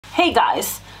Hey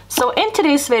guys, so in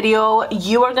today's video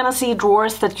you are gonna see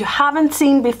drawers that you haven't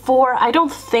seen before. I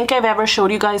don't think I've ever showed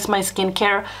you guys my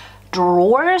skincare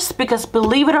drawers because,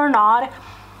 believe it or not,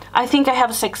 I think I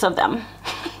have 6 of them.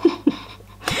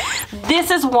 This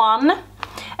is one,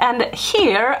 and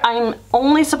here I'm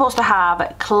only supposed to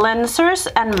have cleansers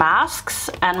and masks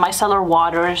and micellar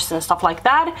waters and stuff like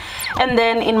that. And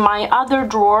then in my other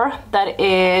drawer that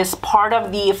is part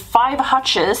of the 5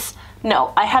 hutches,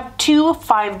 no, I have 2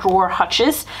 5-drawer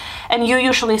hutches, and you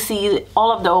usually see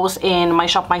all of those in my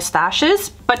Shop My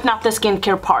Stashes, but not the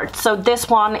skincare part. So this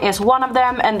one is one of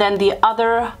them, and then the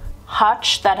other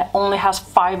hutch that only has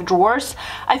 5 drawers,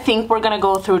 I think we're gonna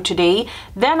go through today.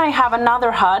 Then I have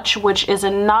another hutch, which is a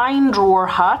 9-drawer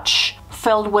hutch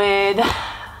filled with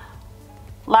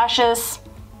lashes,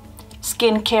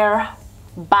 skincare,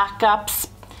 backups.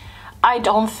 I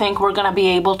don't think we're gonna be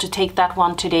able to take that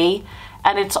one today,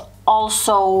 and it's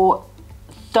also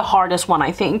the hardest one,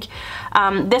 I think.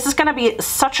 This is gonna be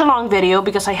such a long video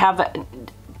because I have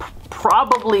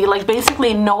probably like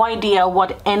basically no idea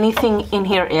what anything in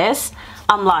here is.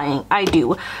 I'm lying, I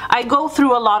do. I go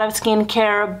through a lot of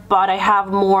skincare, but I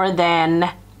have more than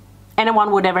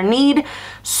anyone would ever need.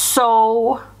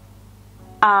 So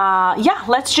yeah,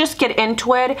 let's just get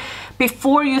into it.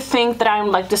 Before you think that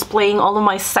I'm like displaying all of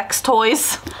my sex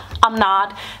toys, I'm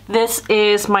not. This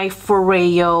is my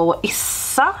Foreo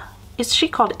Issa. Is she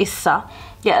called Issa?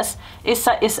 Yes,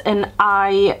 Issa is an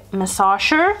eye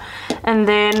massager. And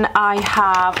then I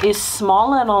have a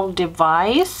small little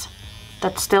device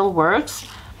that still works.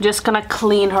 I'm just gonna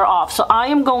clean her off. So I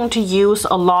am going to use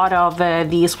a lot of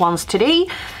these ones today.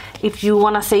 If you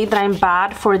want to say that I'm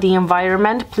bad for the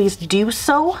environment, please do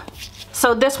so.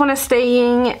 So this one is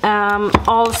staying.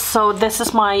 Also, this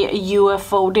is my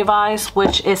UFO device,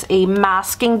 which is a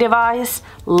masking device.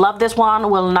 Love this one,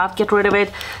 will not get rid of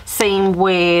it. Same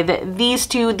with these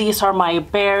two. These are my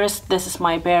bears. This is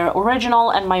my bear original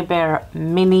and my bear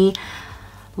mini.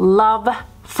 Love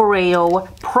Foreo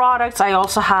products. I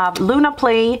also have Luna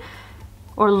Play,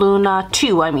 or Luna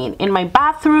 2, I mean, in my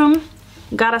bathroom.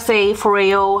 Gotta say,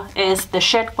 Foreo is the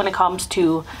shit when it comes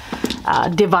to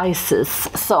devices.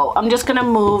 So I'm just gonna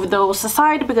move those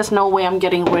aside because no way I'm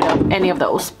getting rid of any of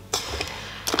those.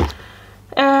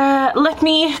 Let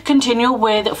me continue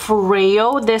with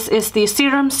Foreo. This is the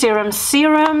serum,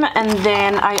 and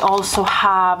then I also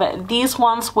have these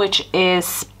ones, which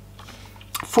is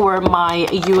for my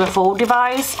UFO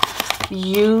device.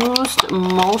 Used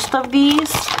most of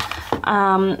these.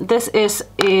 This is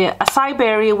a acai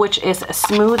berry, which is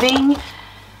smoothing.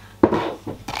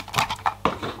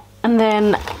 And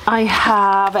then I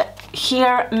have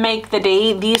here Make the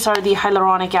Day. These are the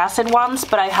hyaluronic acid ones,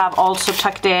 but I have also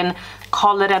tucked in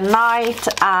Call It a Night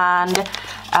and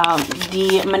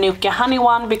the Manuka honey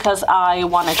one because I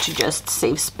wanted to just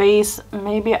save space.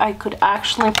 Maybe I could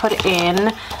actually put in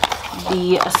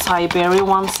the acai berry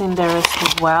ones in there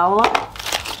as well.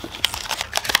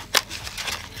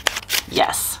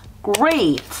 Yes,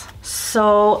 great.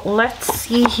 So let's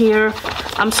see here.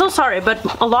 I'm so sorry, but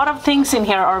a lot of things in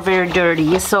here are very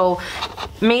dirty, so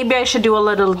maybe I should do a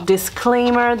little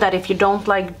disclaimer that if you don't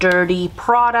like dirty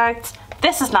products,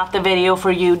 this is not the video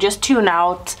for you. Just tune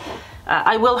out.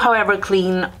 I will, however,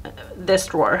 clean this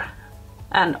drawer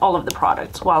and all of the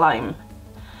products while I'm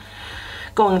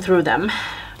going through them.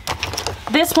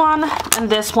 This one and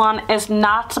this one is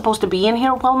not supposed to be in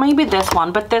here. Well, maybe this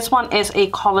one, but this one is a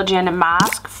collagen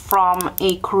mask from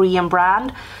a Korean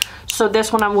brand. So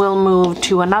this one I will move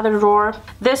to another drawer.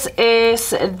 This is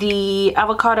the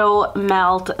avocado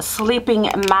melt sleeping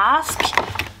mask.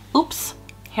 Oops,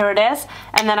 here it is.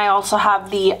 And then I also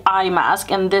have the eye mask,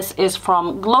 and this is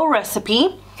from Glow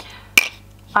Recipe.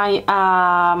 I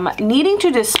am needing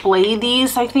to display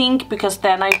these, I think, because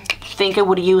then I think I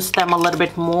would use them a little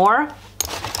bit more.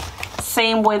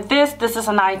 Same with this. This is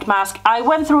a night mask. I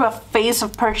went through a phase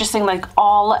of purchasing like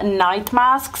all night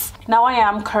masks. Now I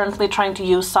am currently trying to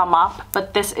use some up,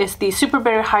 but this is the Super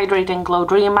Berry Hydrating Glow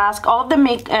Dream Mask. All of the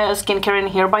skincare in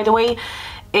here, by the way,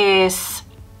 is...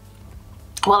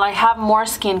 Well, I have more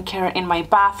skincare in my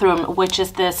bathroom, which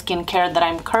is the skincare that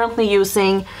I'm currently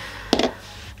using.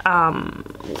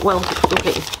 Well,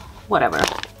 okay, whatever.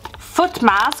 Foot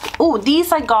mask. Oh,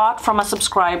 these I got from a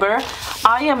subscriber.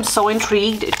 I am so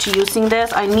intrigued to using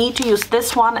this. I need to use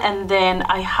this one, and then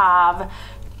I have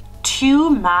 2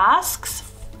 masks,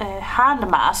 hand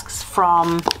masks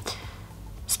from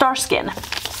Starskin.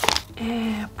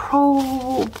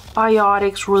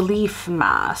 Probiotics Relief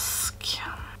Mask.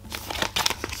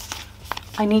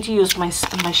 I need to use my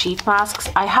sheet masks.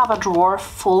 I have a drawer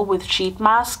full with sheet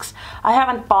masks. I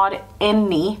haven't bought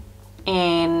any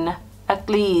in at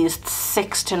least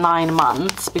 6 to 9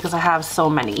 months because I have so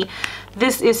many.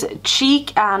 This is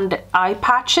cheek and eye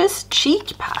patches.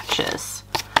 Cheek patches.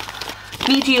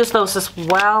 Need to use those as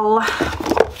well.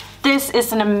 This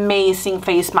is an amazing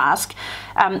face mask.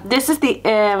 This is the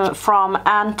from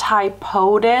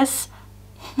Antipodis.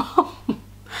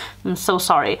 I'm so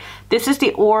sorry. This is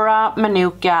the Aura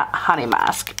Manuka Honey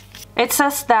Mask. It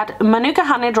says that Manuka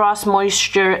honey draws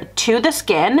moisture to the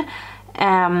skin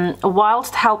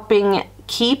whilst helping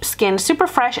keep skin super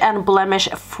fresh and blemish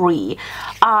free.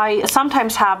 I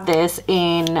sometimes have this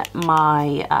in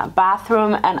my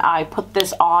bathroom, and I put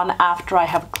this on after I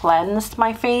have cleansed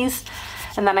my face,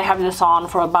 and then I have this on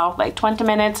for about like 20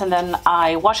 minutes, and then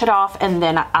I wash it off, and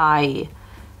then I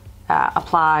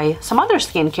apply some other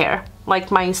skincare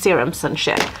like my serums and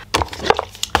shit.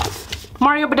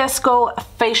 Mario Badescu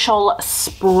facial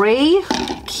spray.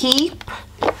 Keep.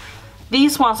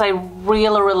 These ones I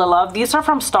really love. These are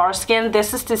from Star Skin.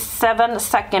 This is the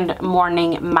 7-second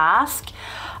morning mask.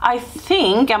 I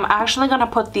think I'm actually gonna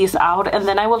put these out, and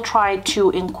then I will try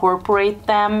to incorporate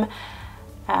them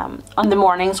on the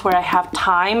mornings where I have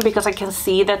time, because I can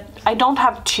see that I don't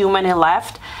have too many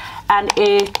left, and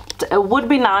it would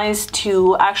be nice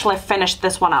to actually finish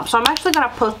this one up. So I'm actually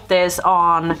gonna put this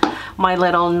on my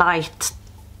little night,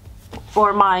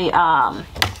 or my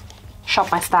shop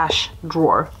my stash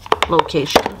drawer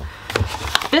location.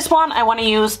 This one I want to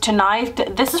use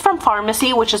tonight. This is from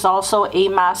Pharmacy, which is also a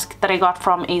mask that I got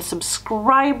from a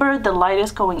subscriber. The light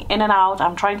is going in and out.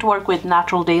 I'm trying to work with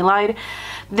natural daylight.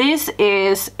 This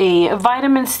is a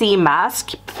vitamin C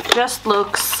mask. Just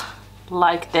looks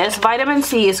like this. Vitamin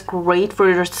C is great for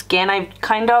your skin. I've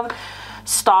kind of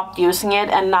stopped using it,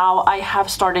 and now I have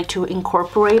started to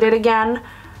incorporate it again.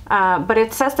 But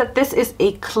it says that this is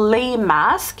a clay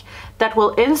mask that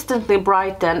will instantly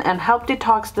brighten and help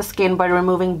detox the skin by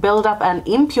removing buildup and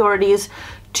impurities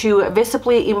to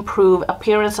visibly improve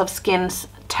appearance of skin's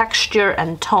texture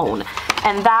and tone.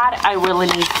 And that I really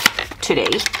need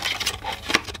today.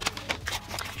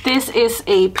 This is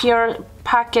a PR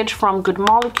package from Good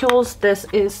Molecules. This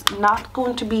is not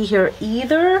going to be here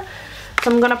either. So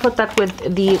I'm gonna put that with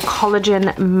the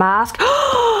collagen mask.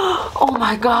 Oh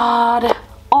my god.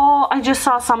 Oh, I just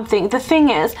saw something. The thing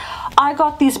is, I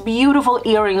got these beautiful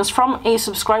earrings from a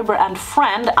subscriber and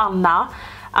friend, Anna.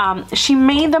 She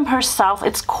made them herself.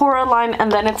 It's Coraline, and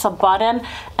then it's a button,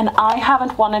 and I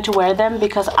haven't wanted to wear them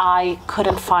because I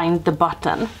couldn't find the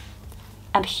button.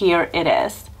 And here it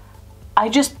is.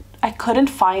 I couldn't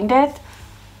find it.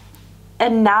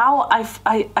 And now I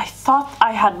thought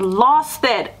I had lost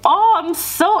it. Oh, I'm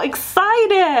so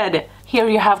excited. Here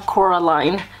you have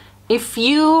Coraline. If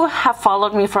you have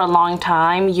followed me for a long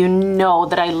time, you know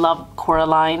that I love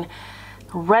Coraline.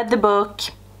 Read the book,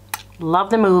 love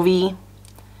the movie.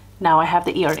 Now I have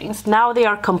the earrings. Now they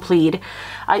are complete.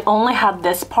 I only had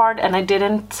this part, and I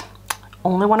didn't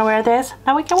only want to wear this.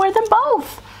 Now we can wear them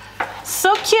both.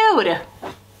 So cute.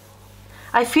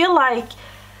 I feel like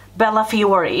Bella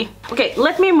Fiore. Okay,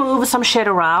 let me move some shit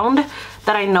around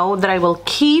that I know that I will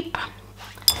keep.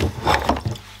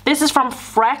 This is from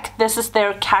Freck. This is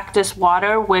their cactus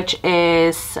water, which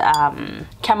is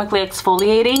chemically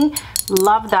exfoliating.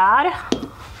 Love that.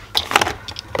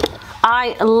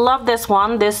 I love this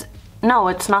one. No,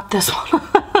 it's not this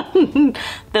one.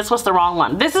 This was the wrong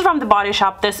one. This is from The Body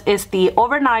Shop. This is the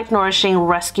Overnight Nourishing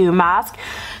Rescue Mask.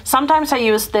 Sometimes I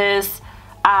use this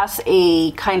as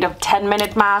a kind of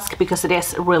 10-minute mask because it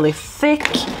is really thick.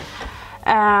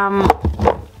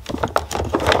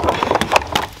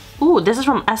 Ooh, this is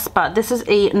from Espa. This is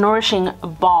a nourishing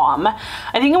balm.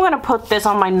 I think I'm gonna put this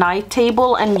on my night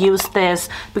table and use this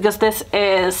because this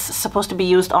is supposed to be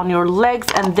used on your legs,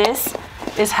 and this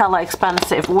is hella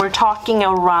expensive. We're talking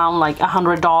around like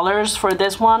 $100 for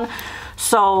this one.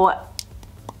 So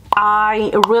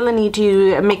I really need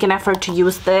to make an effort to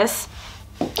use this.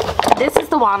 This is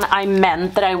the one I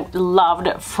meant that I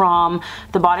loved from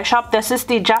The Body Shop. This is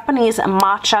the Japanese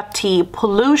matcha tea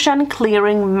pollution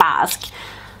clearing mask.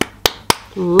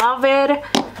 Love it.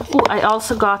 Ooh, I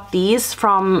also got these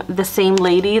from the same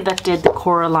lady that did the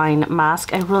Coraline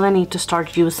mask. I really need to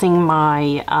start using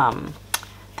my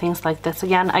things like this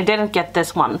again. I didn't get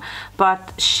this one,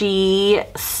 but she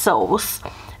sews,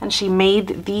 and she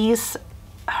made these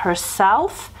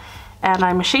herself, and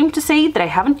I'm ashamed to say that I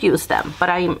haven't used them, but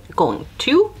I'm going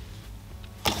to.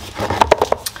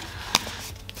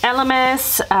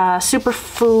 Elemis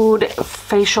Superfood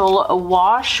Facial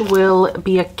Wash will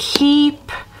be a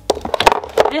keep.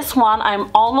 This one I'm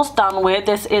almost done with.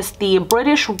 This is the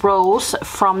British Rose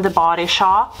from The Body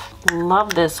Shop.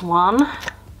 Love this one.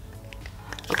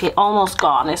 Okay, almost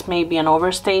gone is maybe an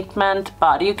overstatement,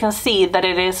 but you can see that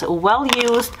it is well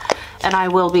used, and I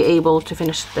will be able to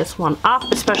finish this one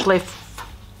up, especially if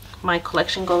my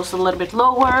collection goes a little bit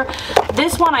lower.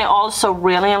 This one I also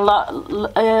really I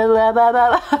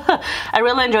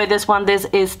really enjoyed this one. This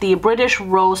is the British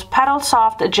Rose Petal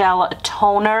Soft Gel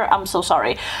Toner. I'm so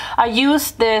sorry. I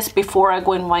use this before I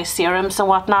go in my serums and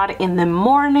whatnot in the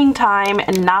morning time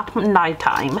and not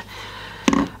nighttime.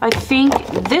 I think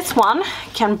this one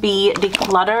can be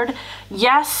decluttered.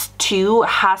 Yes, too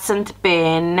hasn't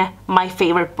been my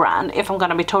favorite brand, if I'm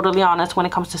gonna be totally honest, when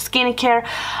it comes to skincare.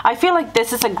 I feel like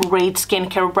this is a great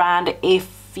skincare brand if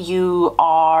you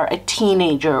are a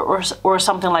teenager or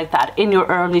something like that, in your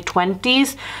early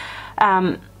 20s.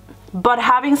 But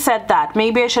having said that,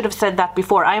 maybe I should have said that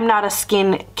before, I'm not a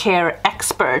skincare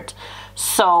expert.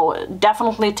 So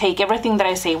definitely take everything that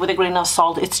I say with a grain of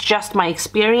salt. It's just my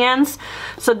experience.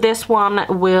 So this one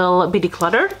will be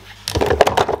decluttered.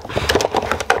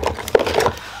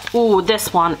 Ooh,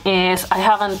 this one is, I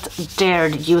haven't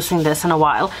dared using this in a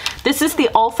while. This is the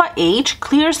Alpha H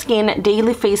Clear Skin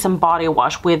Daily Face and Body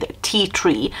Wash with Tea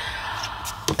Tree.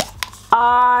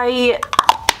 I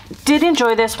did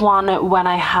enjoy this one when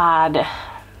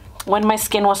my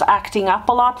skin was acting up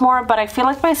a lot more, but I feel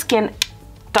like my skin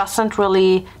doesn't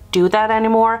really do that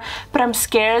anymore. But I'm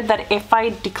scared that if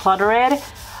I declutter it,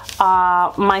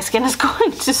 my skin is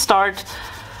going to start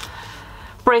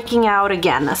breaking out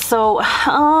again. So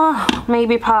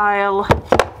maybe pile.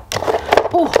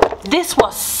 Oh, this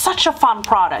was such a fun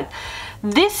product.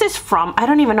 This is from, I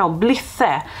don't even know,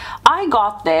 Lengthen. I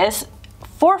got this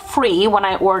for free when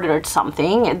I ordered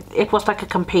something. It was like a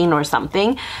campaign or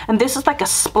something, and this is like a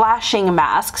splashing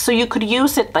mask, so you could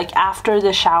use it like after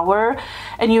the shower,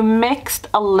 and you mixed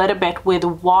a little bit with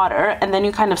water and then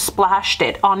you kind of splashed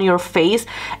it on your face,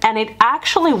 and it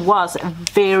actually was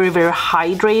very, very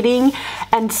hydrating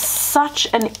and such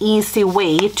an easy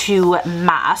way to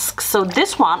mask. So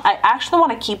this one I actually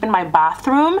want to keep in my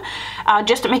bathroom,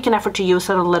 just to make an effort to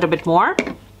use it a little bit more.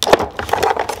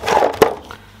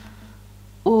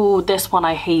 Ooh, this one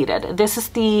I hated. This is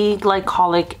the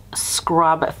Glycolic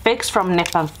Scrub Fix from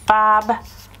Nip and Fab.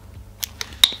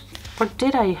 Or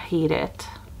did I hate it?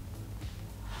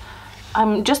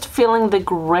 I'm just feeling the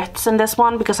grits in this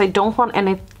one because I don't want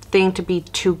anything to be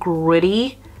too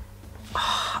gritty.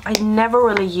 I never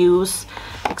really use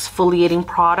exfoliating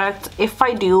product. If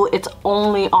I do, it's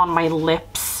only on my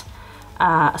lips,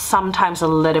 sometimes a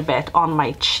little bit on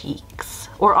my cheeks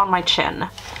or on my chin.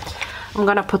 I'm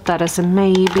gonna put that as a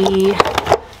maybe.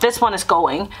 This one is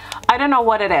going. I don't know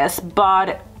what it is,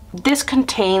 but this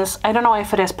contains, I don't know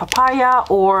if it is papaya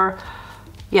or,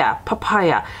 yeah,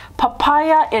 papaya.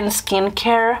 Papaya in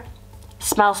skincare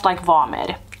smells like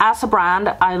vomit. As a brand,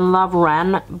 I love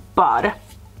Ren, but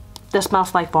this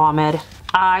smells like vomit.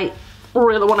 I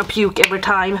really want to puke every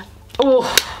time. Oh,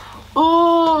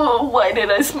 why did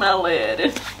I smell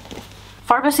it?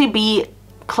 Pharmacy Bee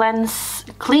Clean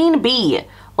Bee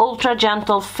Ultra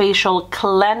Gentle Facial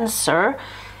Cleanser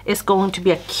is going to be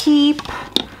a keep.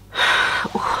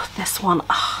 Ooh, this one,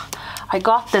 I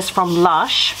got this from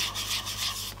Lush,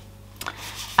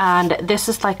 and this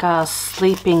is like a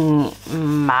sleeping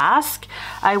mask.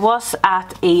 I was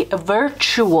at a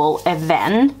virtual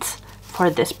event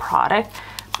for this product,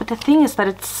 but the thing is that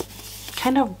it's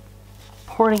kind of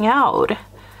pouring out.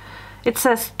 It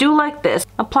says, do like this.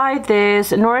 Apply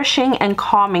this nourishing and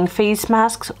calming face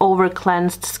masks over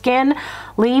cleansed skin.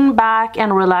 Lean back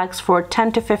and relax for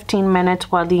 10 to 15 minutes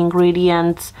while the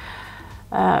ingredients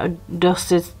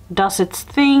does its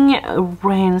thing.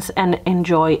 Rinse and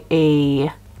enjoy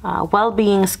a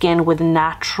well-being skin with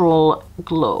natural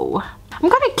glow. I'm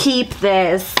gonna keep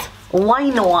this. Why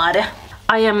not?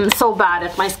 I am so bad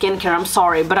at my skincare, I'm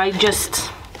sorry, but I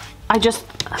just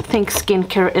think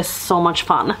skincare is so much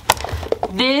fun.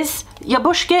 This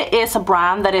Jabushke is a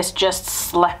brand that is just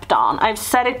slept on. I've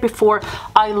said it before,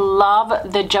 I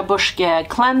love the Jabushke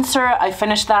cleanser. I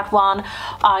finished that one.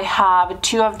 I have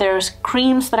two of their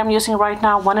creams that I'm using right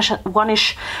now. One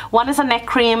is a neck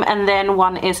cream, and then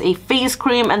one is a face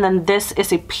cream, and then this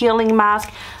is a peeling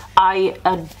mask. I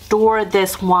adore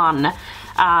this one.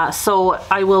 So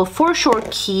I will for sure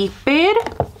keep it.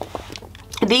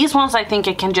 These ones I think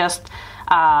I can just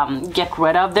get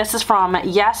rid of. This is from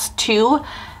Yes To.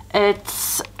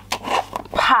 It's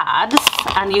pads,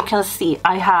 and you can see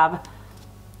I have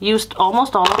used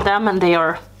almost all of them, and they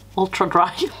are ultra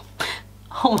dry.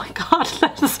 Oh my god,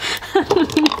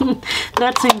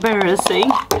 that's embarrassing.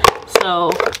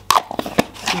 So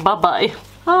bye bye.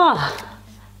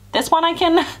 This one I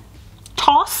can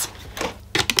toss.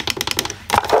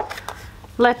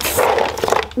 Let's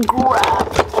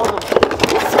grab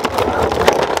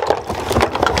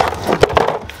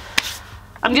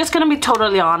I'm just gonna be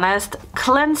totally honest.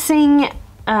 Cleansing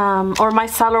or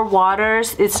micellar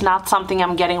waters is not something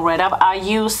I'm getting rid of. I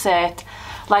use it,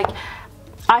 like,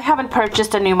 I haven't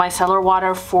purchased a new micellar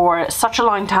water for such a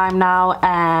long time now,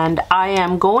 and I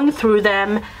am going through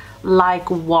them like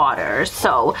water.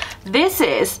 So this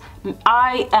is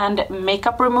eye and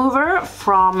makeup remover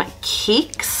from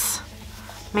Kicks.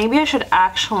 Maybe I should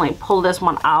actually pull this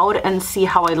one out and see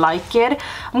how I like it.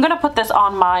 I'm gonna put this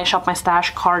on my Shop My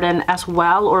Stash carton as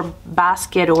well, or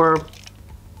basket, or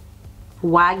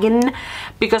wagon,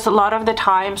 because a lot of the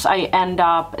times I end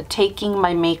up taking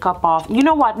my makeup off. You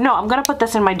know what? No, I'm gonna put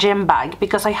this in my gym bag,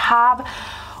 because I have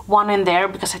one in there,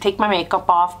 because I take my makeup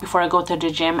off before I go to the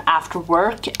gym after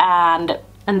work, and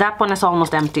that one is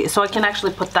almost empty, so I can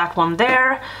actually put that one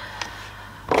there.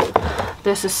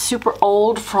 This is super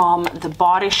old from the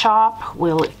Body Shop.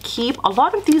 We'll keep. A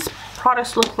lot of these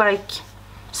products look like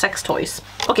sex toys.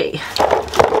 Okay,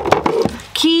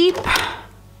 keep,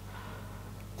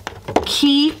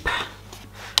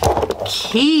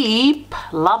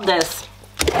 love this.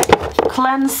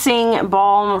 Cleansing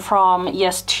balm from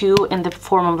Yes 2 in the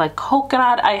form of like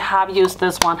coconut. I have used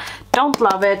this one, don't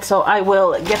love it, so I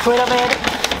will get rid of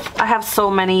it. I have so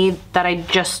many that I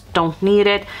just don't need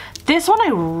it. This one I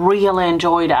really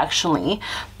enjoyed actually,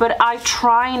 but I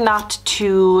try not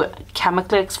to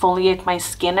chemically exfoliate my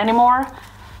skin anymore,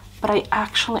 but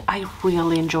I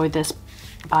really enjoy this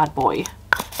bad boy,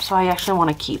 so I actually want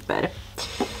to keep it.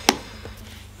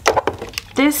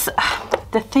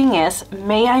 The thing is,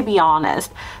 may I be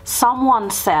honest,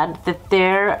 someone said that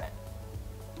their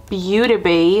Beauty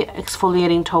Bay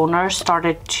exfoliating toner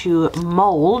started to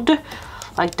mold,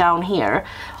 like down here,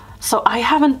 so I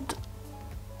haven't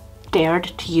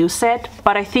dared to use it,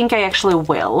 but I think I actually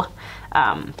will,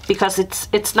 because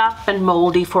it's not been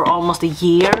moldy for almost a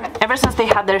year, ever since they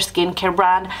had their skincare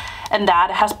brand, and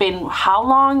that has been how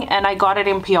long? And I got it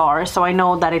in PR, so I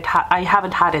know that I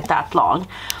haven't had it that long.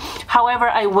 However,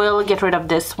 I will get rid of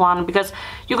this one, because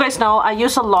you guys know I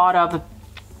use a lot of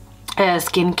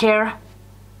skincare,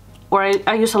 or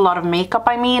I use a lot of makeup,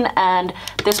 I mean, and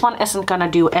this one isn't gonna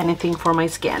do anything for my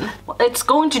skin. Well, it's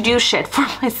going to do shit for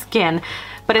my skin,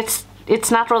 but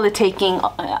it's not really taking.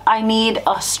 I need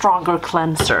a stronger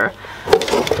cleanser.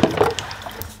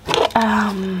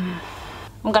 I'm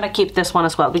gonna keep this one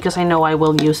as well, because I know I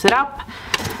will use it up.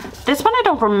 This one I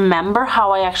don't remember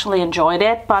how I actually enjoyed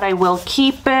it, but I will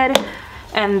keep it.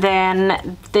 And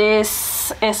then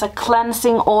this is a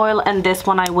cleansing oil, and this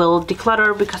one I will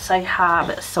declutter because I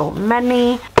have so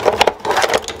many.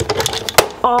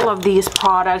 All of these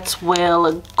products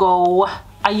will go.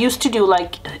 I used to do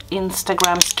like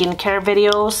Instagram skincare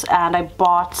videos, and I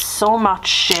bought so much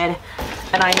shit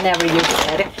and I never used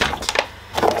it.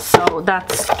 So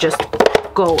that's just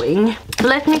going.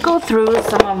 Let me go through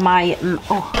some of my,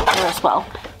 oh, here as well.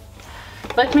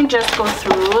 Let me just go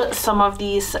through some of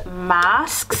these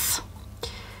masks.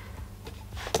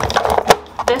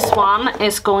 This one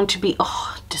is going to be,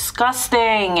 oh,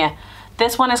 disgusting.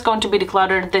 This one is going to be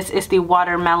decluttered. This is the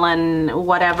watermelon,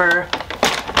 whatever.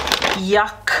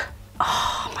 Yuck.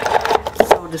 Oh my god,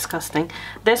 so disgusting.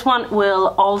 This one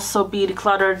will also be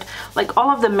decluttered, like all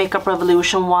of the Makeup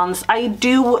Revolution ones. I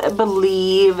do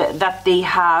believe that they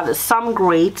have some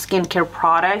great skincare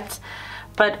products,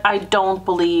 but I don't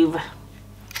believe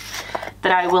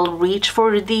that I will reach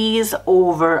for these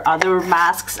over other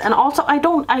masks. And also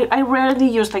I rarely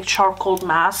use like charcoal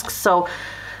masks, so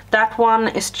that one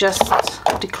is just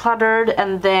decluttered.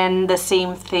 And then the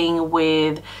same thing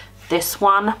with this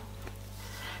one.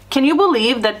 Can you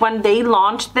believe that when they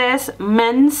launched this,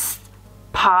 minced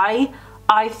pie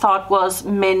I thought was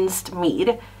minced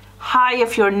meat? Hi,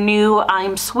 if you're new,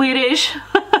 I'm Swedish.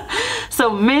 So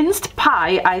minced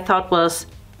pie I thought was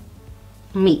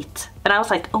meat, and I was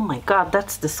like, oh my god,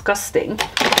 that's disgusting.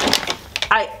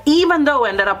 Even though I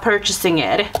ended up purchasing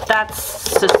it, that's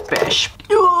suspicious.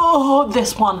 Oh,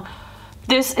 this one.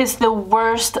 This is the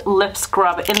worst lip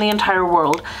scrub in the entire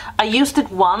world. I used it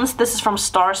once. This is from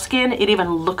Starskin. It even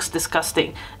looks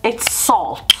disgusting. It's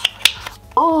salt.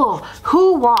 Oh,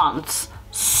 who wants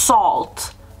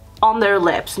salt on their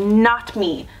lips? Not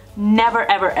me. Never,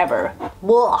 ever, ever.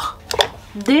 Ugh.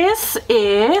 This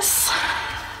is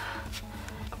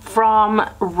from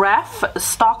Ref,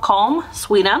 Stockholm,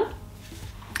 Sweden.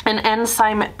 An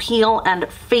enzyme peel and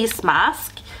face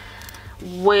mask,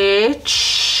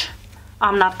 which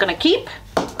I'm not gonna keep.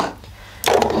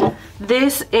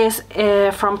 This is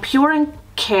from Pure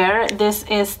 & Care. This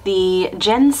is the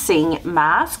ginseng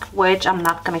mask, which I'm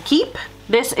not gonna keep.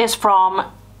 This is from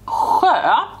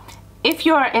Røde. If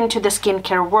you're into the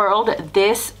skincare world,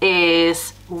 this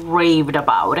is raved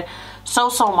about.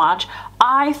 so much.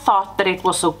 I thought that it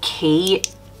was okay,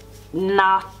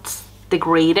 not the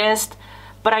greatest,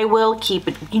 but I will keep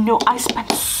it. You know, I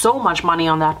spent so much money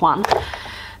on that one.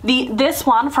 This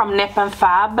one from Nip and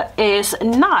Fab is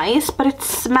nice, but it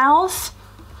smells,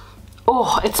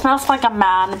 oh, it smells like a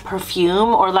man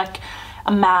perfume, or like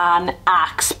a man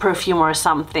Axe perfume or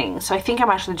something. So I think I'm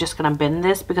actually just gonna bin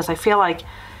this, because I feel like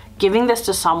giving this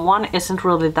to someone isn't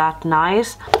really that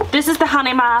nice. This is the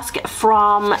honey mask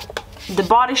from the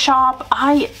Body Shop.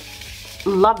 I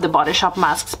love the Body Shop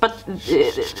masks, but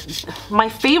my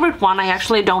favorite one I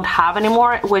actually don't have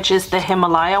anymore, which is the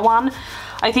Himalaya one.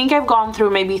 I think I've gone through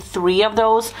maybe 3 of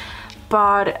those,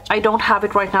 but I don't have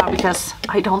it right now because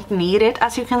I don't need it,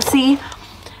 as you can see.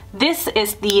 This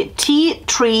is the tea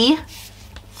tree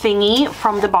thingy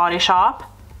from the Body Shop.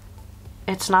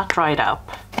 It's not dried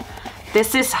up.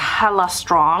 This is hella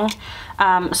strong.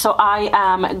 So I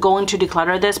am going to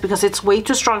declutter this because it's way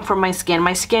too strong for my skin.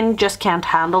 My skin just can't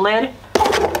handle it.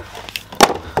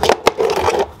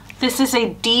 This is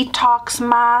a detox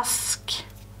mask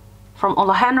from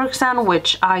Ole Henriksen,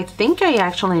 which I think I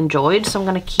actually enjoyed, so I'm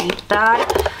gonna keep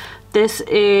that. This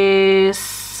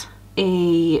is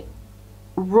a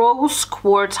rose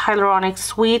quartz hyaluronic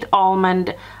sweet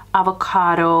almond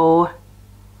avocado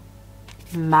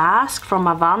mask from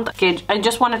Avant. Okay, I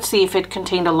just wanted to see if it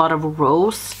contained a lot of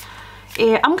rose.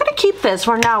 I'm gonna keep this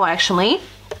for now, actually.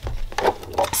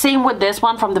 Same with this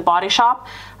one from the Body Shop.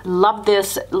 Love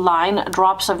this line,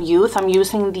 Drops of Youth. I'm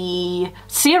using the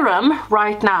serum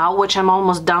right now, which I'm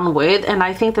almost done with, and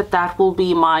I think that that will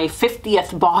be my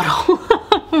 50th bottle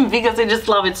because I just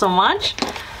love it so much.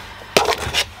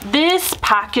 This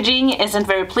packaging isn't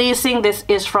very pleasing. This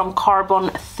is from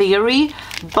Carbon Theory,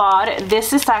 but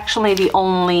this is actually the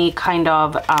only kind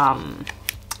of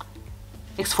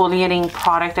exfoliating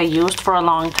product I used for a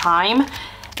long time,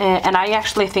 and I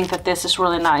actually think that this is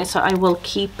really nice, so I will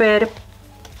keep it.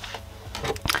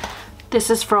 This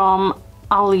is from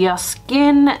Alia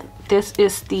Skin. This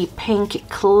is the pink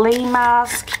clay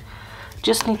mask.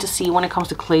 Just need to see when it comes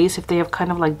to clays if they have kind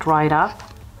of like dried up.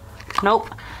 Nope,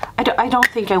 I don't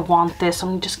think I want this.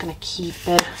 I'm just gonna keep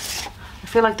it. I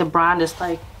feel like the brand is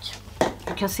like,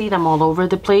 you can see them all over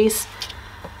the place.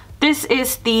 This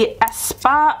is the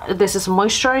Espa. This is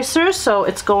moisturizer, so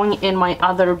it's going in my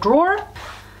other drawer.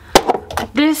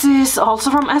 This is also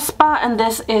from Espa, and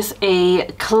this is a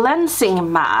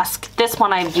cleansing mask. This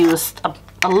one I've used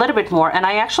a little bit more, and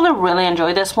I actually really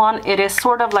enjoy this one. It is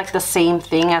sort of like the same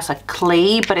thing as a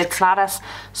clay, but it's not as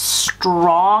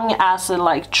strong as a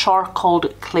like charcoal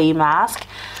clay mask.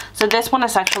 So this one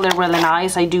is actually really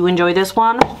nice. I do enjoy this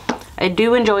one. I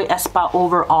do enjoy Espa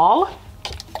overall.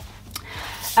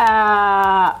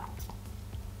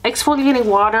 Exfoliating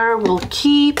water will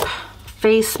keep.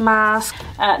 Face mask.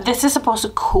 This is supposed to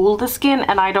cool the skin,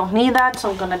 and I don't need that, so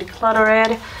I'm gonna declutter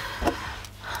it.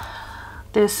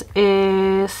 This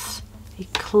is a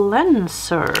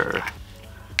cleanser.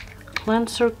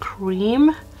 Cleanser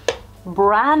cream.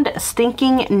 Brand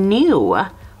Stinking New.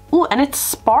 Ooh, and it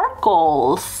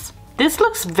sparkles. This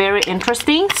looks very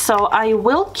interesting, so I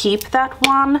will keep that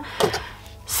one.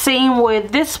 Same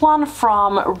with this one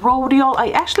from Røde. I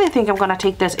actually think I'm gonna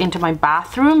take this into my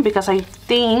bathroom because I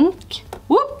think,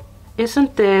 whoop,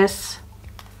 isn't this,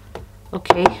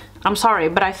 okay, I'm sorry,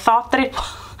 but I thought that it,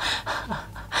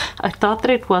 I thought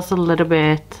that it was a little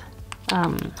bit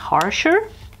harsher,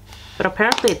 but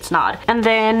apparently it's not. And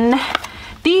then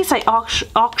these I also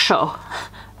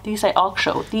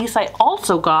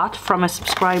got from a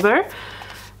subscriber.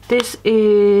 This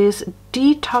is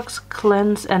Detox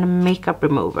Cleanse and Makeup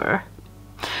Remover.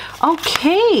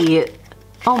 Okay.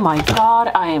 Oh my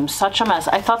god, I am such a mess.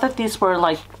 I thought that these were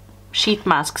like sheet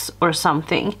masks or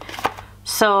something.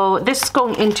 So this is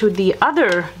going into the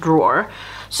other drawer.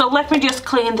 So let me just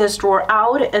clean this drawer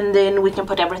out, and then we can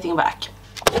put everything back.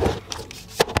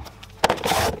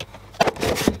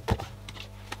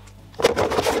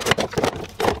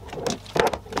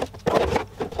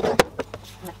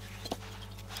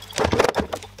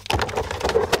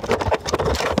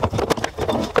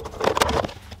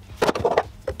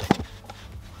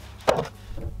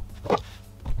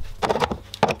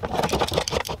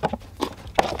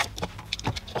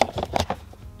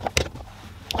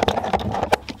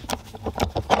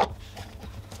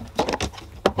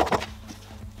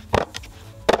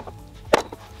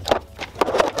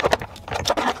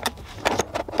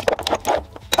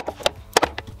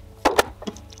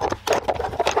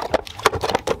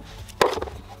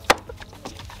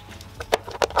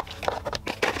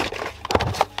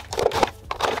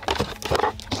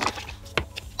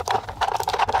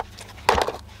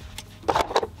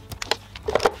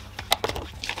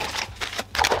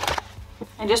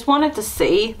 I just wanted to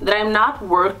say that I'm not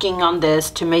working on this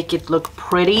to make it look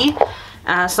pretty.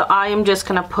 So I am just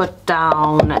gonna put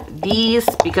down these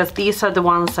because these are the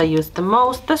ones I use the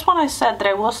most. This one I said that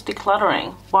I was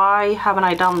decluttering. Why haven't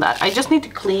I done that? I just need to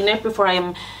clean it before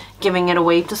I'm giving it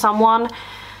away to someone.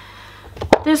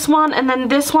 This one, and then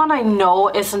this one I know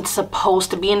isn't supposed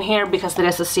to be in here because it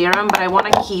is a serum, but I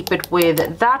want to keep it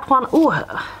with that one. Ooh,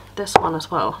 this one as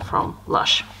well from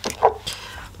Lush.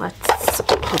 Let's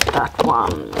put that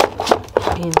one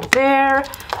in there.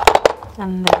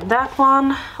 And then that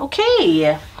one.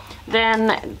 Okay,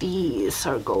 then these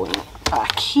are going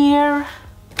back here.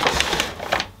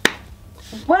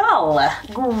 Well,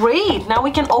 great. Now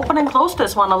we can open and close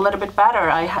this one a little bit better.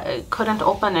 I couldn't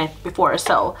open it before,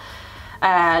 so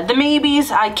the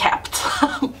maybes I kept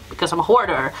because I'm a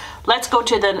hoarder. Let's go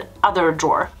to the other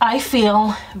drawer. I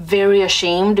feel very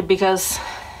ashamed because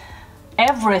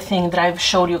everything that I've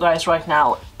showed you guys right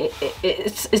now,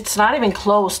 it's not even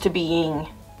close to being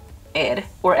it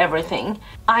or everything.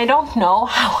 I don't know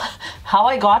how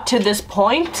I got to this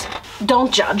point.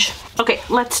 Don't judge. Okay,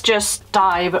 let's just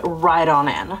dive right on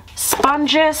in.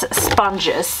 Sponges.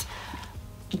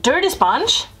 Dirty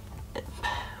sponge,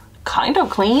 kind of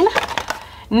clean.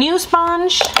 New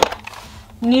sponge.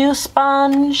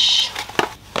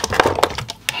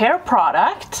 Hair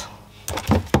product.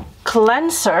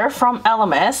 Cleanser from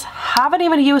LMS. Haven't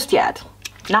even used yet.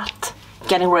 Not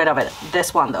getting rid of it.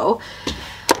 This one though.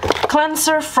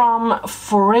 Cleanser from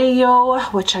Røde,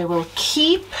 which I will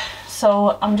keep.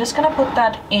 So I'm just gonna put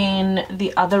that in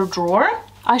the other drawer.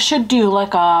 I should do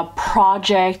like a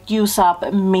project use up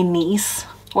minis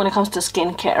when it comes to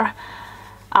skincare.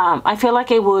 I feel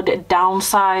like I would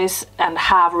downsize and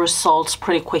have results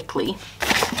pretty quickly.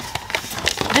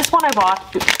 This one I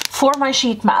bought for my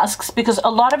sheet masks because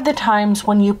a lot of the times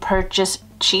when you purchase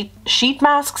sheet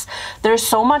masks, there's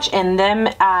so much in them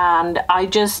and I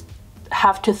just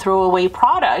have to throw away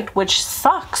product, which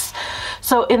sucks.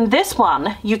 So in this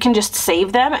one you can just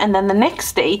save them, and then the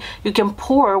next day you can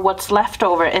pour what's left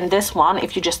over in this one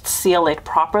if you just seal it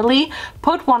properly.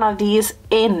 Put one of these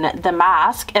in the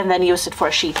mask and then use it for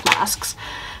sheet masks.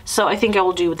 So I think I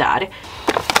will do that.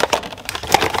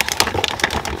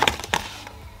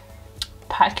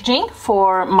 Packaging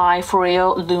for my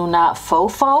Røde Luna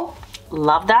Fofo.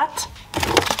 Love that.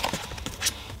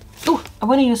 Ooh, I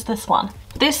want to use this one.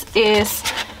 This is,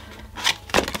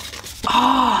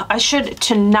 I should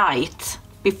tonight,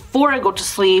 before I go to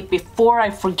sleep, before I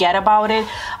forget about it,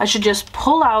 I should just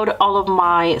pull out all of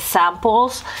my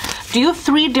samples, do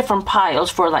 3 different piles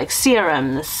for like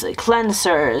serums,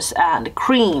 cleansers, and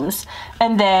creams,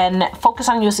 and then focus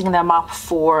on using them up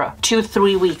for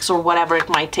 2-3 weeks or whatever it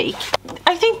might take.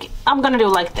 I think I'm gonna do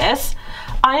like this.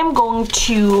 I am going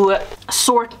to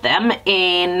sort them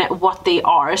in what they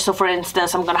are. So for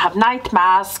instance, I'm gonna have night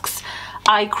masks,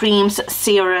 eye creams,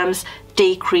 serums,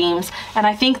 day creams, and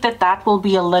I think that that will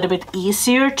be a little bit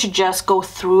easier to just go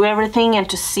through everything and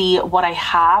to see what I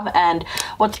have and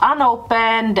what's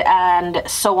unopened and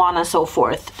so on and so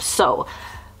forth. So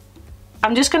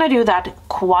I'm just gonna do that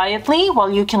quietly while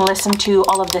you can listen to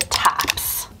all of the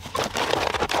taps.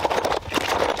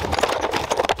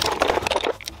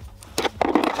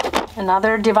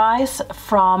 Another device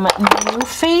from New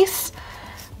Face,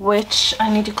 which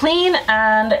I need to clean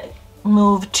and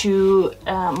move to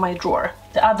my drawer,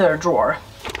 the other drawer.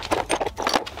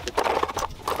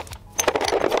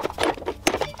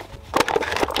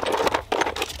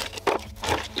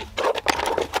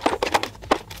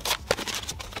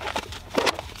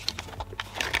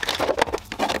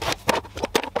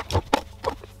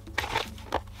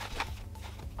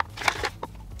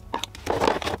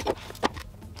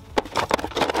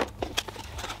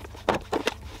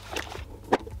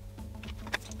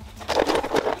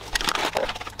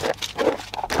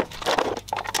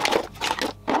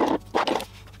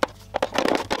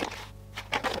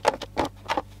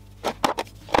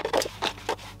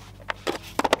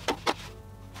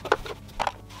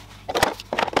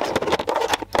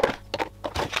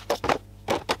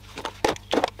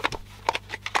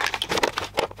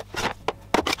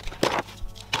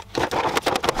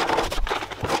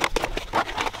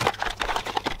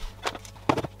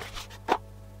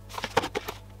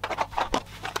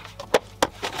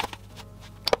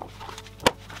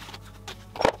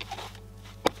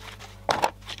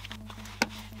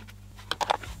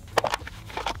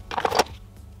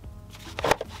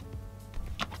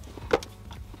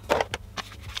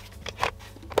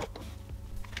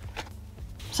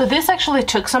 So this actually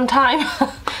took some time.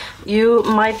 You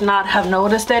might not have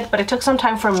noticed it, but it took some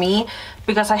time for me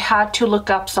because I had to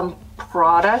look up some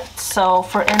products. So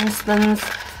for instance,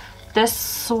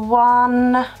 This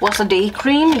one was a day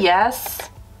cream, yes.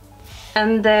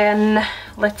 And then,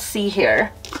 let's see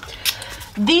here.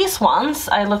 These ones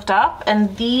I looked up,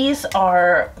 and these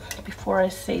are, before I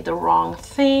say the wrong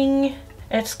thing,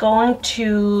 it's going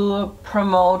to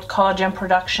promote collagen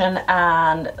production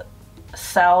and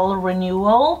cell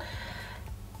renewal.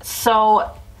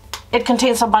 So it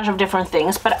contains a bunch of different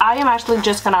things, but I am actually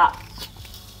just gonna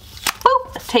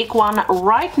take one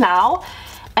right now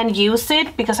and use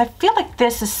it because I feel like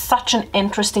this is such an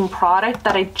interesting product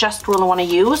that I just really want to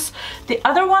use. The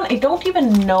other one, I don't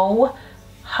even know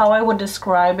how I would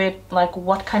describe it, like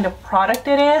what kind of product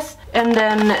it is. And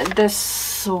then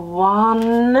this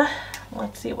one,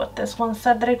 let's see what this one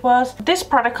said that it was. This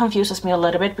product confuses me a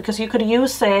little bit because you could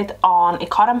use it on a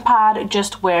cotton pad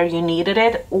just where you needed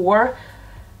it, or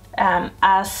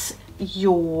as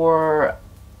your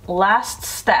last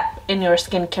step in your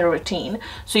skincare routine.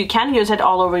 So you can use it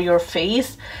all over your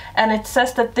face, and it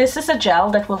says that this is a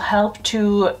gel that will help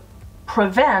to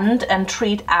prevent and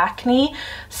treat acne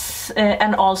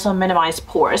and also minimize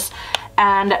pores.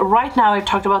 And right now, I've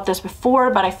talked about this before,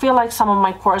 but I feel like some of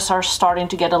my pores are starting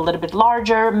to get a little bit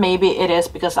larger. Maybe it is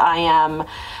because I am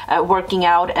working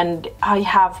out and I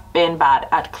have been bad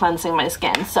at cleansing my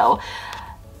skin. So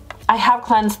I have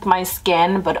cleansed my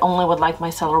skin, but only with like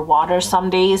micellar water some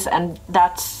days, and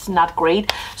that's not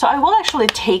great. So I will actually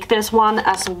take this one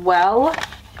as well.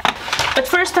 But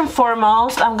first and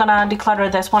foremost, I'm gonna declutter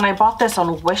this one. I bought this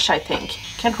on Wish, I think.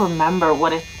 Can't remember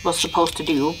what it was supposed to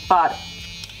do, but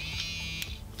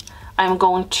I'm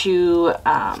going to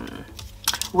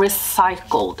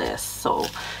recycle this. So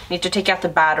need to take out the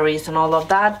batteries and all of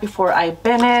that before I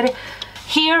bin it.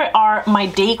 Here are my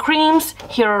day creams,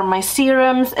 here are my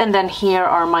serums, and then here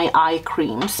are my eye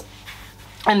creams.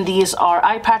 And these are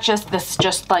eye patches. This is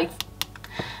just like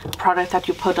a product that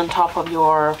you put on top of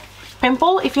your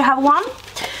pimple if you have one,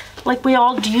 like we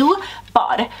all do.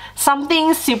 But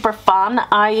something super fun,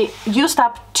 I used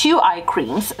up 2 eye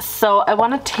creams, so I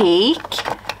want to take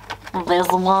this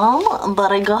one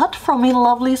that I got from a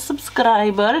lovely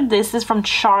subscriber. This is from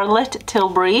Charlotte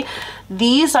Tilbury.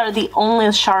 These are the only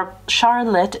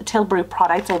Charlotte Tilbury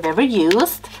products I've ever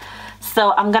used.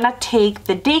 So I'm gonna take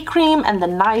the day cream and the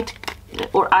night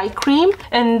or eye cream,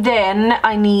 and then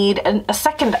I need a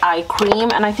second eye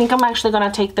cream, and I think I'm actually gonna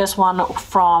take this one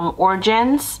from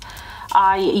Origins.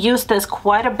 I used this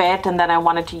quite a bit, and then I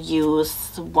wanted to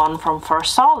use one from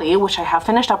Farsali, which I have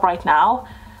finished up right now.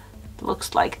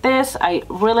 Looks like this. I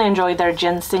really enjoy their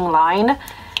ginseng line.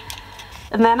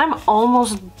 And then I'm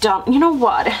almost done. You know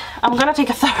what? I'm gonna take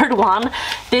a third one.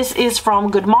 This is from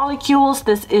Good Molecules.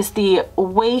 This is the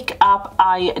Wake Up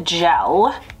Eye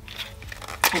Gel.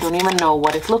 I don't even know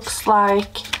what it looks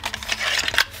like.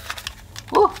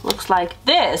 Ooh, looks like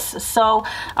this. So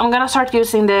I'm gonna start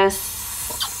using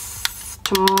this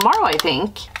tomorrow, I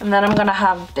think. And then I'm gonna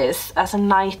have this as a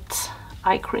night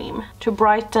eye cream to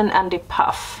brighten and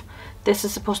depuff. This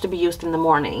is supposed to be used in the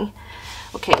morning.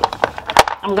 Okay,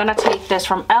 I'm gonna take this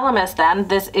from LMS then.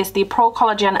 This is the Pro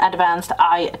Collagen Advanced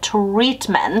Eye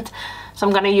Treatment. So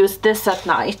I'm gonna use this at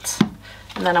night,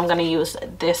 and then I'm gonna use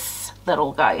this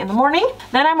little guy in the morning.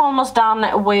 Then I'm almost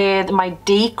done with my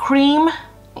day cream,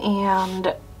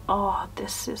 and oh,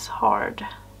 this is hard.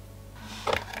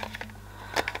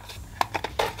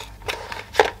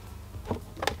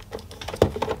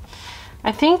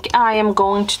 I think I am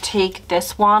going to take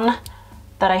this one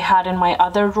that I had in my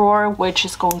other drawer, which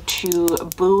is going to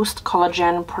boost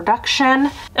collagen production.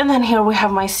 And then here we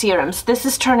have my serums. This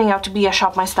is turning out to be a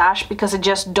Shop My Stash because I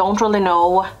just don't really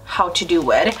know how to do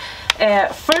it.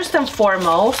 First and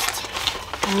foremost,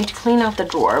 I need to clean out the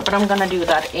drawer, but I'm gonna do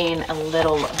that in a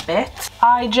little bit.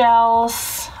 Eye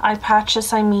gels, eye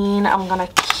patches, I mean, I'm gonna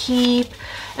keep.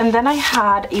 And then I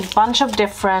had a bunch of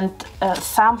different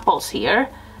samples here.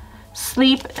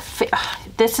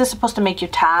 This is supposed to make you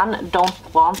tan,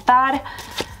 don't want that.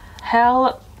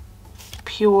 Hell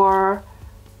Pure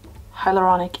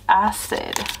Hyaluronic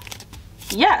Acid.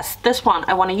 Yes, this one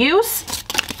I want to use.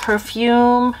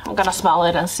 Perfume, I'm gonna smell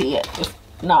it and see it. If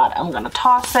not, I'm gonna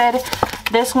toss it.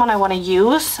 This one I want to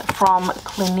use from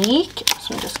Clinique.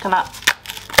 So I'm just gonna,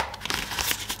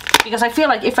 because I feel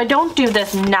like if I don't do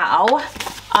this now,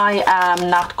 I am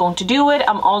not going to do it.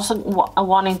 I'm also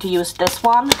wanting to use this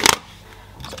one.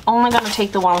 So only gonna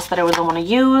take the ones that I really want to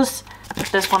use.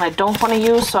 This one I don't want to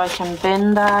use, so I can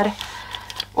bin that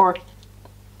or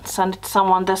send it to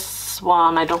someone. This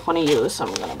one I don't want to use, so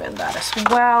I'm gonna bin that as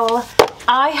well.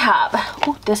 I have,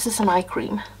 oh, this is an eye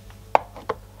cream.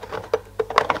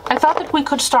 I thought that we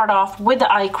could start off with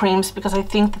the eye creams because I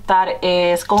think that that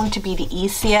is going to be the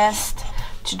easiest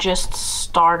to just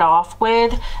start off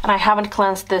with, and I haven't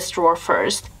cleansed this drawer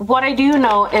first. What I do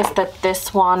know is that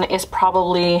this one is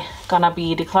probably gonna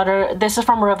be declutter. This is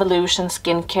from Revolution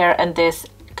Skincare, and this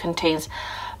contains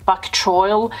bok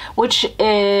choy, which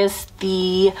is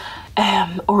the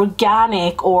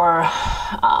organic, or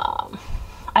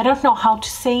I don't know how to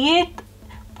say it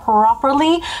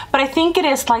properly, but I think it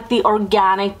is like the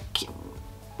organic,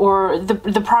 or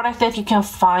the product that you can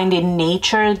find in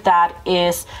nature that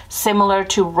is similar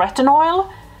to retinol.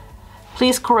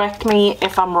 Please correct me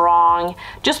if I'm wrong.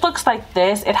 Just looks like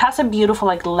this. It has a beautiful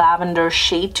like lavender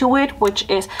shade to it, which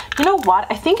is, you know what,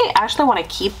 I think I actually want to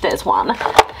keep this one.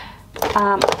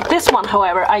 This one,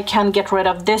 however, I can get rid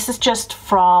of. This is just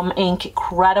from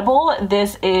Incredible.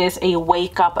 This is a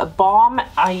wake up balm.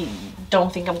 I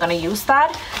don't think I'm gonna use that.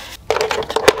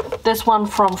 This one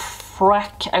from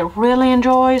Freck I really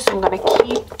enjoy, so I'm gonna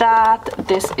keep that.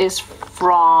 This is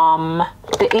from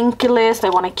the Inky List. I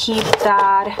want to keep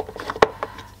that.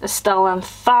 Estelle and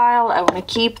Thyle, I want to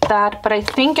keep that, but I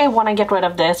think I want to get rid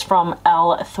of this from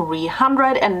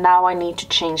L300, and now I need to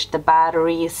change the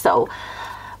battery, so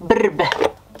brb.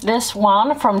 This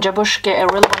one from Jabushka I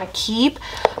really want to keep.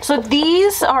 So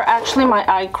these are actually my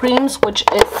eye creams, which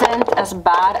isn't as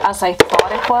bad as I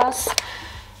thought it was,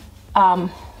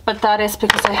 but that is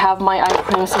because I have my eye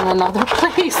creams in another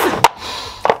place.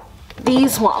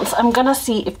 These ones, I'm gonna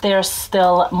see if they're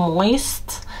still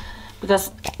moist,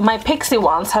 because my Pixie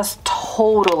ones has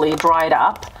totally dried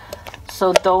up,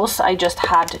 so those I just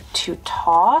had to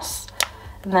toss.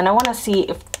 And then I want to see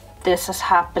if this has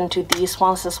happened to these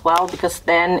ones as well, because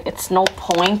then it's no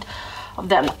point of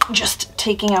them just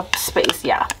taking up space.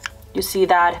 Yeah, you see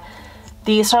that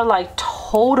these are like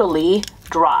totally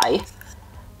dry.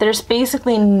 There's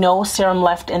basically no serum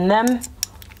left in them,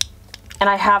 and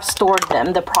I have stored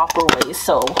them the proper way,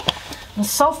 so I'm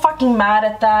so fucking mad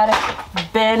at that.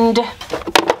 Bend.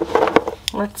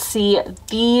 Let's see,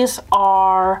 these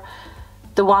are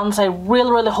the ones I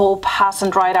really hope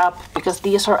hasn't dried up, because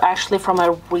these are actually from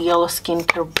a real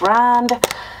skincare brand.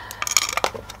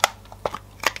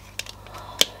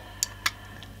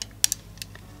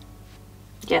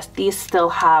 Yes, these still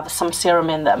have some serum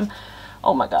in them.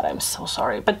 Oh my god, I'm so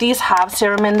sorry. But these have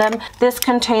serum in them. This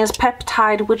contains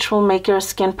peptide, which will make your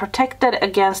skin protected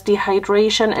against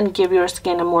dehydration and give your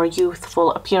skin a more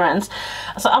youthful appearance.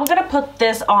 So I'm gonna put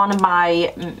this on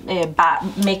my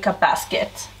makeup basket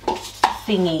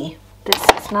thingy. This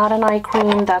is not an eye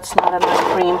cream, that's not an eye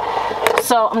cream.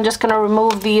 So I'm just gonna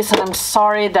remove these, and I'm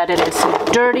sorry that it is so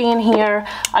dirty in here.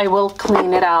 I will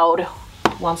clean it out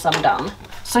once I'm done.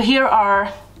 So here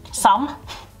are some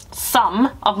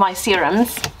of my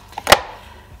serums.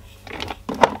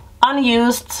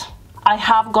 Unused. I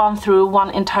have gone through one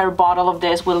entire bottle of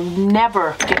this. Will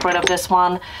never get rid of this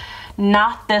one.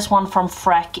 Not this one from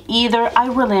Freck either. I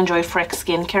really enjoy Freck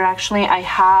skincare actually. I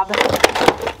have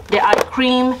the eye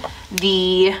cream,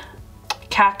 the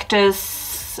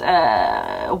cactus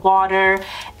water,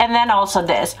 and then also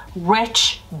this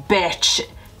Rich Bitch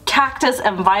Cactus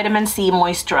and Vitamin C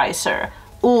Moisturizer.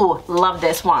 Ooh, love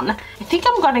this one. I think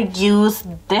I'm gonna use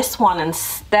this one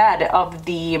instead of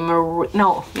the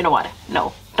no, you know what?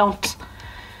 No, don't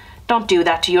do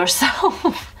that to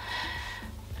yourself.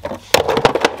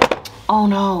 Oh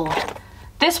no.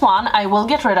 This one I will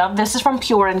get rid of. This is from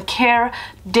Pure & Care.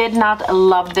 Did not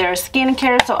love their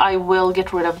skincare, so I will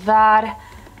get rid of that.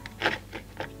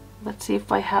 Let's see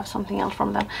if I have something else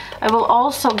from them. I will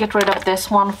also get rid of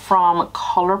this one from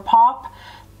Colourpop.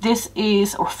 This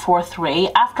is Fourth Ray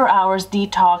After Hours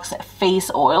Detox Face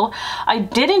Oil. I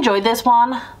did enjoy this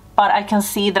one, but I can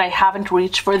see that I haven't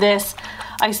reached for this.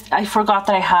 I forgot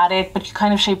that I had it, but you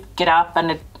kind of shake it up and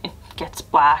it gets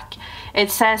black. It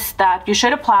says that you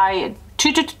should apply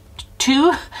 2 to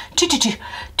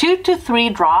 3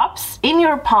 drops in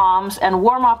your palms and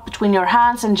warm up between your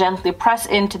hands and gently press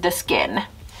into the skin.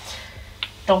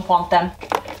 Don't want them.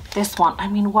 This one, I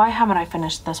mean, why haven't I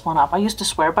finished this one up? I used to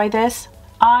swear by this.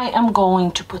 I am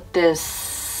going to put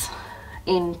this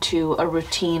into a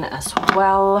routine as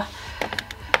well.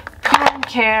 Pure &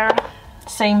 Care,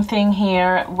 same thing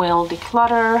here, will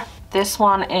declutter. This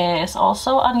one is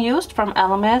also unused from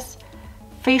LMS.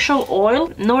 Facial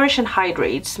oil, nourish and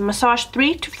hydrates. Massage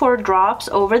 3 to 4 drops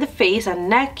over the face and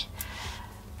neck.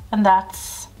 And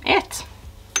that's it.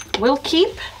 We'll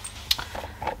keep.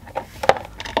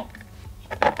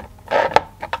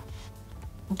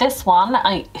 This one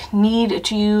I need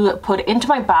to put into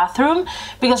my bathroom,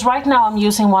 because right now I'm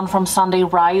using one from Sunday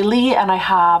Riley and I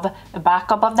have a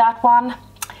backup of that one.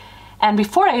 And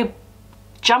before I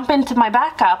jump into my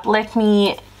backup, let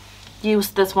me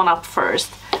use this one up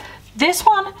first. This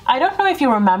one, I don't know if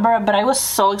you remember, but I was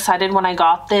so excited when I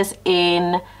got this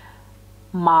in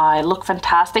my Look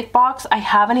Fantastic box. I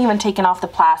haven't even taken off the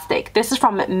plastic. This is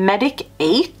from Medic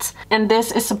 8, and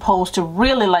this is supposed to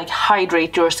really like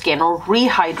hydrate your skin or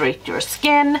rehydrate your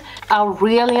skin.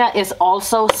 Aurelia is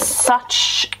also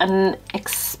such an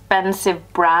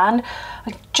expensive brand.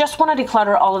 I just want to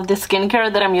declutter all of the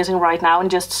skincare that I'm using right now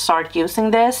and just start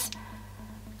using this.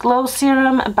 Glow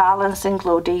Serum, Balance and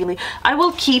Glow Daily. I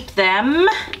will keep them.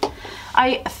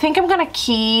 I think I'm gonna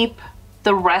keep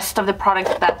the rest of the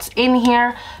product that's in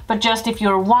here, but just if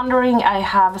you're wondering, I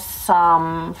have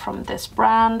some from this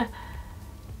brand.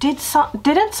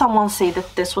 Didn't someone say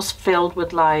that this was filled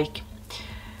with like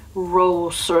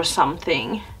rose or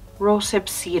something? Rosehip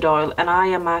seed oil, and I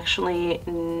am actually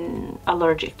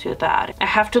allergic to that. I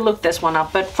have to look this one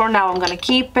up, but for now I'm gonna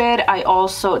keep it.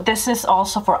 This is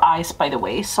also for eyes, by the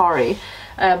way, sorry,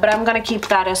 but I'm gonna keep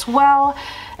that as well.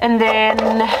 And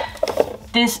then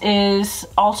this is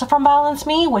also from Balance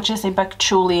Me, which is a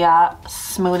Bacchulia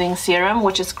smoothing serum,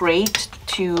 which is great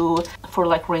for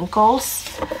like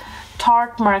wrinkles.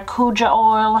 Tarte Maracuja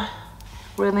oil,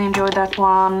 really enjoyed that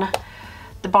one.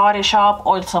 The Body Shop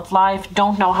Oils of Life,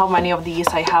 don't know how many of these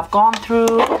I have gone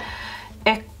through.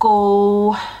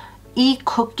 Eco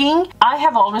E-Cooking, I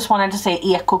have always wanted to say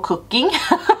Eco Cooking,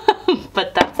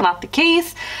 but that's not the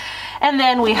case. And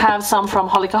then we have some from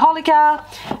Holika Holika,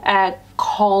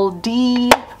 Col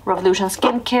D, Revolution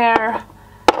Skincare,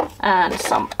 and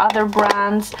some other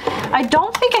brands. I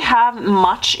don't think I have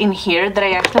much in here that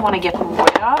I actually want to get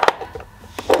rid of.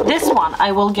 This one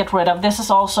I will get rid of. This is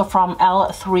also from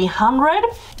L300.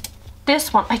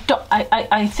 This one,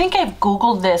 I think I've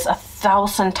Googled this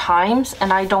 1,000 times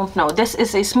and I don't know. This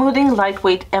is a smoothing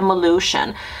lightweight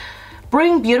emulsion.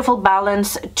 Bring beautiful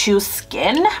balance to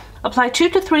skin. Apply 2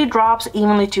 to 3 drops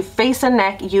evenly to face and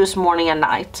neck. Use morning and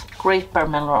night. Great bare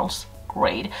minerals,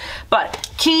 great. But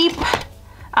keep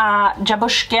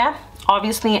Jabushke,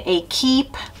 obviously a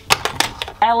keep.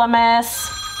 LMS,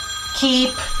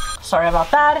 keep. Sorry about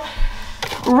that.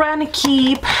 Ren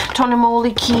keep, Tony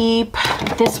Moly keep.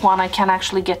 This one I can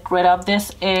actually get rid of.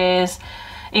 This is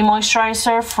a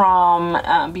moisturizer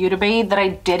from Beauty Bay that I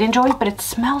did enjoy, but it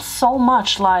smells so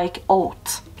much like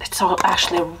oat. It's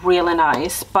actually really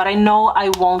nice, but I know I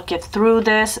won't get through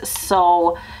this,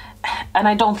 so, and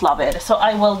I don't love it. So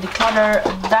I will declutter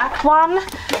that one.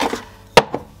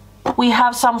 We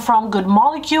have some from Good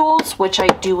Molecules, which I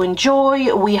do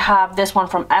enjoy. We have this one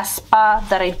from Espa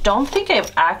that I don't think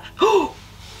I've actually...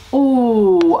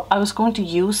 Oh, I was going to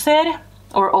use it,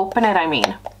 or open it, I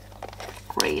mean.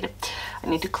 Great. I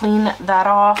need to clean that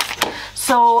off.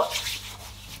 So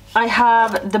I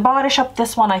have the Body Shop.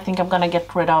 This one I think I'm gonna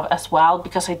get rid of as well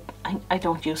because I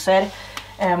don't use it.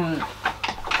 And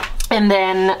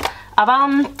then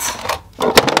Avant,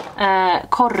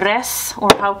 Corres, or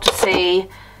how to say,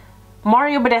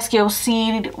 Mario Badescu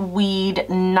Seaweed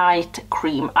Night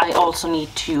Cream. I also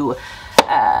need to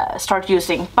start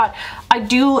using, but I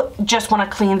do just want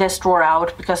to clean this drawer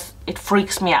out because it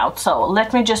freaks me out. So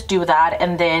let me just do that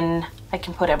and then I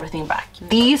can put everything back.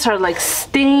 These are like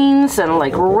stains and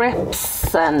like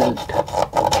rips, and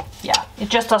yeah, it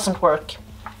just doesn't work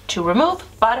to remove,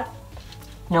 but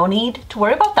no need to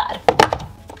worry about that.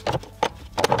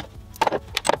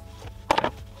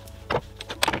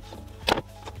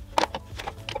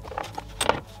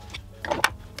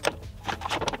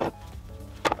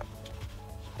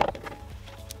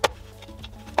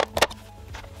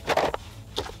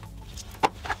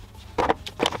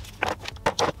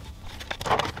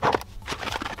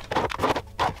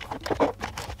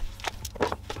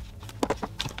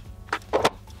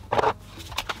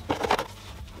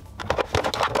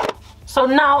 So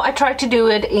now I tried to do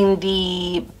it in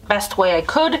the best way I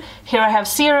could. Here I have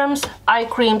serums, eye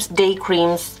creams, day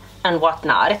creams, and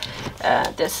whatnot.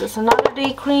 This is another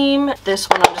day cream. This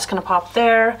one I'm just gonna pop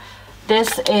there.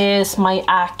 This is my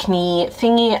acne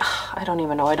thingy. I don't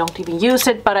even know, I don't even use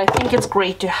it, but I think it's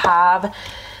great to have.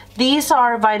 These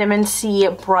are vitamin C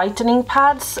brightening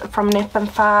pads from Nip and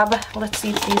Fab. Let's see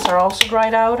if these are also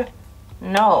dried out.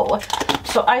 No.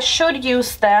 So I should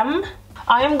use them.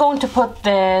 I am going to put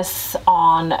this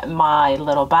on my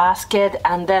little basket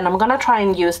and then I'm gonna try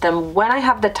and use them when I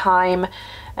have the time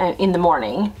in the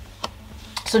morning.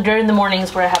 So during the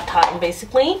mornings where I have time,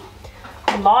 basically.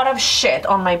 A lot of shit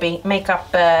on my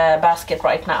makeup basket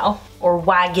right now. or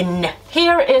wagon.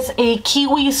 Here is a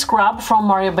kiwi scrub from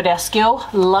Mario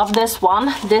Badescu. Love this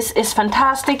one. This is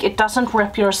fantastic. It doesn't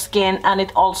rip your skin and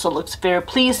it also looks very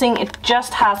pleasing. It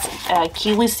just has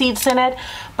kiwi seeds in it,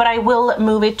 but I will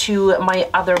move it to my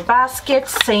other basket.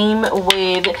 Same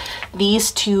with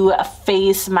these two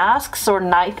face masks, or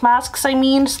night masks, I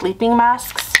mean, sleeping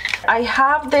masks. I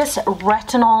have this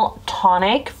retinol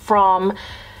tonic from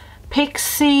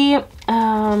Pixie.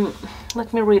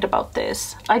 Let me read about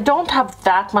this. I don't have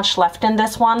that much left in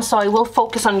this one, so I will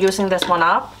focus on using this one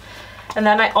up. And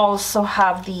then I also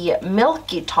have the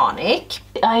Milky Tonic.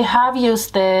 I have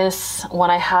used this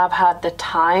when I have had the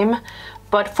time,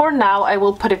 but for now I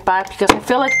will put it back because I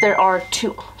feel like there are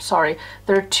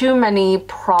too many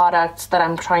products that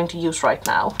I'm trying to use right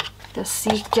now. The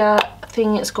Sigge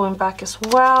thing is going back as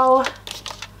well.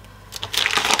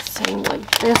 Same with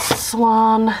this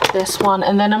one,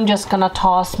 and then I'm just gonna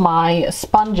toss my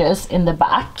sponges in the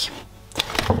back.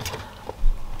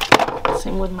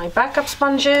 Same with my backup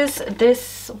sponges.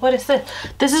 This, what is this?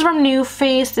 This is from New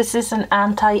Face. This is an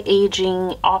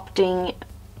anti-aging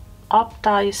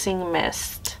optimizing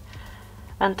mist.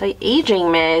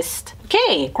 Anti-aging mist.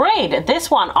 Okay, great.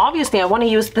 This one, obviously I want to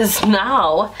use this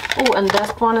now. Oh, and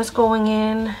that one is going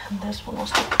in. And this one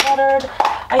was decluttered.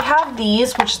 I have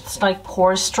these, which is like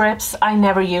pore strips. I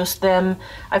never use them.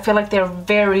 I feel like they're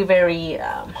very, very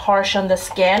harsh on the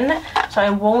skin, so I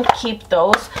won't keep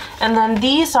those. And then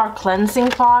these are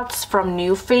cleansing cloths from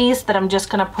New Face that I'm just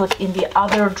gonna put in the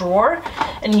other drawer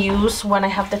and use when I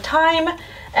have the time.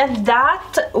 And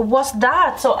that was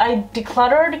that. So I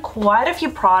decluttered quite a few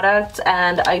products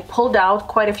and I pulled out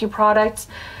quite a few products.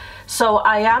 So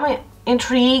I am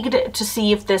intrigued to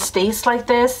see if this stays like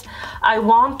this. I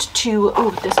want to,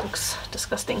 oh, this looks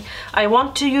disgusting. I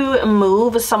want to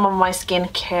move some of my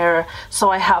skincare, so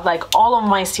I have like all of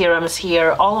my serums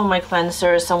here, all of my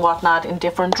cleansers and whatnot in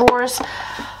different drawers.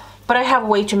 But I have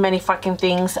way too many fucking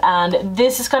things, and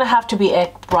this is gonna have to be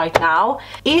it right now.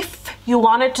 If you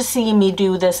wanted to see me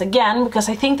do this again, because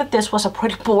I think that this was a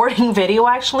pretty boring video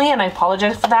actually, and I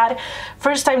apologize for that.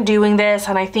 First time doing this,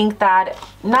 and I think that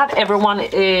not everyone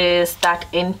is that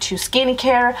into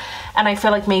skincare, and I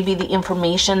feel like maybe the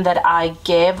information that I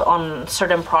give on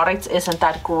certain products isn't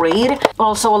that great.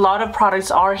 Also, a lot of products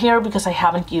are here because I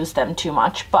haven't used them too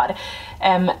much, but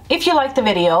if you liked the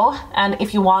video and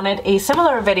if you wanted a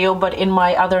similar video but in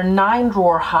my other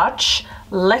 9-drawer hutch,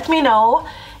 let me know.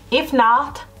 If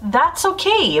not, that's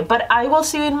okay, but I will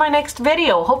see you in my next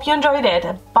video. Hope you enjoyed it.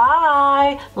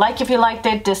 Bye. Like if you liked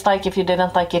it, dislike if you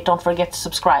didn't like it. Don't forget to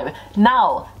subscribe.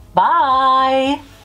 Now, bye.